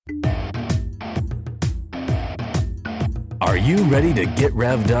Are you ready to get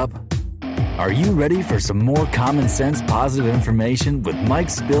revved up? Are you ready for some more common sense positive information with Mike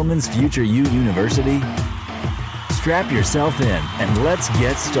Spillman's Future You University? Strap yourself in and let's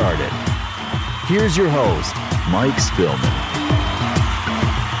get started. Here's your host, Mike Spillman.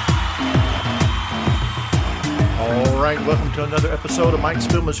 All right, welcome to another episode of Mike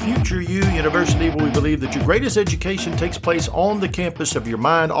Spillman's Future You University, where we believe that your greatest education takes place on the campus of your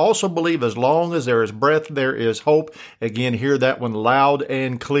mind. Also believe as long as there is breath, there is hope. Again, hear that one loud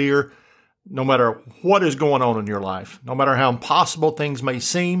and clear. No matter what is going on in your life, no matter how impossible things may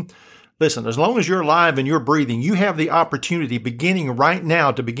seem, listen, as long as you're alive and you're breathing, you have the opportunity beginning right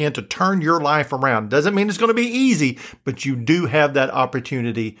now to begin to turn your life around. Doesn't mean it's going to be easy, but you do have that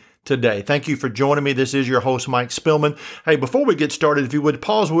opportunity today. Thank you for joining me. This is your host, Mike Spillman. Hey, before we get started, if you would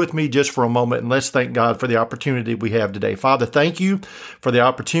pause with me just for a moment and let's thank God for the opportunity we have today. Father, thank you for the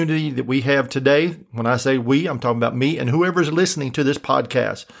opportunity that we have today. When I say we, I'm talking about me and whoever's listening to this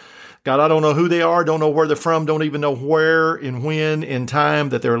podcast. God, I don't know who they are, don't know where they're from, don't even know where and when in time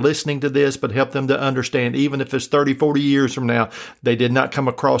that they're listening to this, but help them to understand, even if it's 30, 40 years from now, they did not come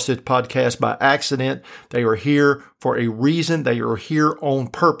across this podcast by accident. They are here for a reason. They are here on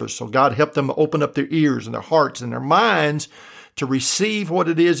purpose. So God, help them open up their ears and their hearts and their minds to receive what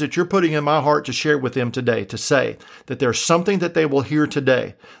it is that you're putting in my heart to share with them today, to say that there's something that they will hear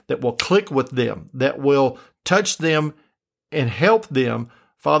today that will click with them, that will touch them and help them,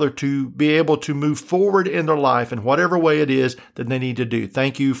 Father, to be able to move forward in their life in whatever way it is that they need to do.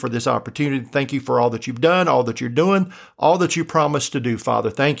 Thank you for this opportunity. Thank you for all that you've done, all that you're doing, all that you promised to do,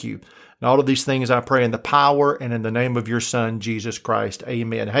 Father. Thank you. And all of these things I pray in the power and in the name of your Son, Jesus Christ.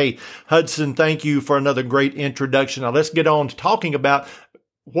 Amen. Hey, Hudson, thank you for another great introduction. Now let's get on to talking about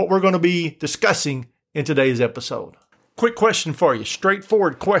what we're going to be discussing in today's episode. Quick question for you,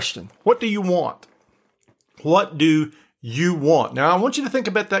 straightforward question. What do you want? What do you want? Now, I want you to think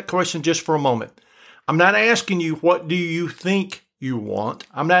about that question just for a moment. I'm not asking you, what do you think you want?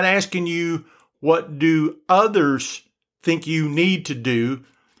 I'm not asking you, what do others think you need to do,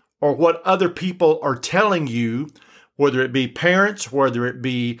 or what other people are telling you, whether it be parents, whether it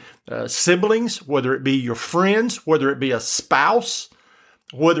be siblings, whether it be your friends, whether it be a spouse,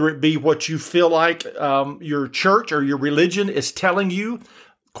 whether it be what you feel like your church or your religion is telling you.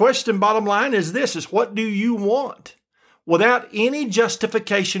 Question, bottom line is this, is what do you want? Without any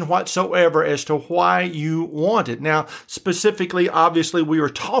justification whatsoever as to why you want it. Now, specifically, obviously, we are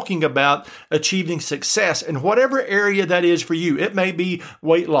talking about achieving success in whatever area that is for you. It may be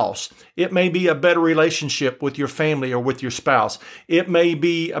weight loss. It may be a better relationship with your family or with your spouse. It may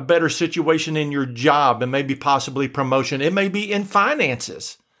be a better situation in your job and maybe possibly promotion. It may be in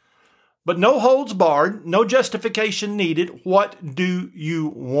finances. But no holds barred, no justification needed. What do you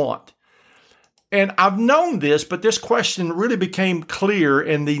want? And I've known this, but this question really became clear,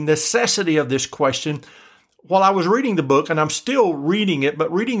 and the necessity of this question while I was reading the book, and I'm still reading it,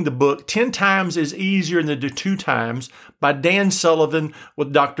 but reading the book 10 times is easier than the 2 times by Dan Sullivan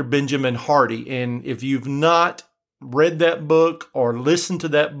with Dr. Benjamin Hardy. And if you've not read that book or listened to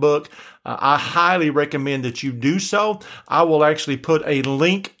that book, I highly recommend that you do so. I will actually put a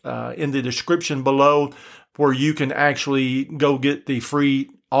link in the description below where you can actually go get the free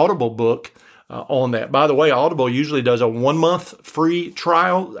Audible book on that. By the way, Audible usually does a 1-month free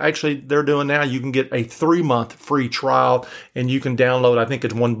trial. Actually, they're doing now, you can get a 3-month free trial, and you can download, I think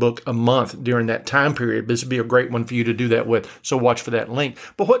it's 1 book a month during that time period. This would be a great one for you to do that with, so watch for that link.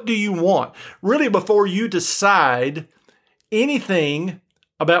 But what do you want? Really, before you decide anything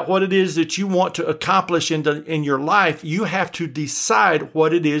about what it is that you want to accomplish in your life, you have to decide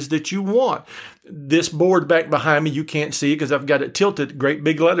what it is that you want. This board back behind me, you can't see it because I've got it tilted, great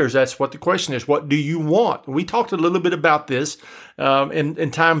big letters. That's what the question is. What do you want? We talked a little bit about this in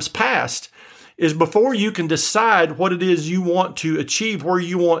times past, is before you can decide what it is you want to achieve, where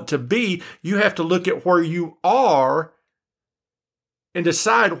you want to be, you have to look at where you are and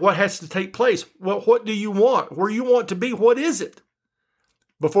decide what has to take place. Well, what do you want? Where you want to be, what is it?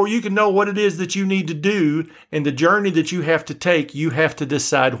 Before you can know what it is that you need to do and the journey that you have to take, you have to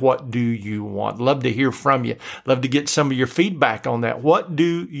decide, what do you want? Love to hear from you. Love to get some of your feedback on that. What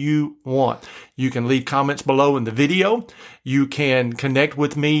do you want? You can leave comments below in the video. You can connect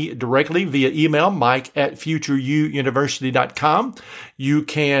with me directly via email, mike@futureyouuniversity.com. You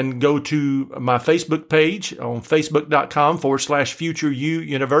can go to my Facebook page on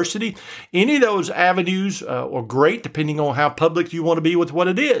facebook.com/futureyouuniversity. Any of those avenues are great, depending on how public you want to be with what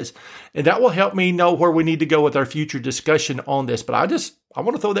it is. And that will help me know where we need to go with our future discussion on this. But I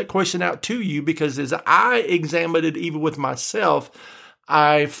want to throw that question out to you, because as I examined it even with myself,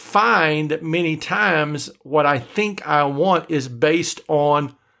 I find that many times what I think I want is based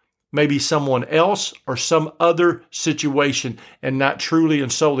on maybe someone else or some other situation, and not truly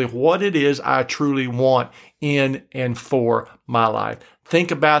and solely what it is I truly want in and for my life.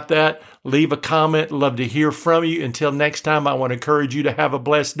 Think about that. Leave a comment. Love to hear from you. Until next time, I want to encourage you to have a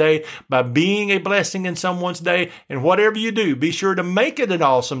blessed day by being a blessing in someone's day. And whatever you do, be sure to make it an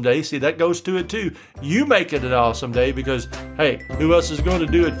awesome day. See, that goes to it too. You make it an awesome day because, hey, who else is going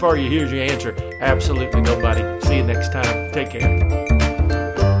to do it for you? Here's your answer. Absolutely nobody. See you next time. Take care.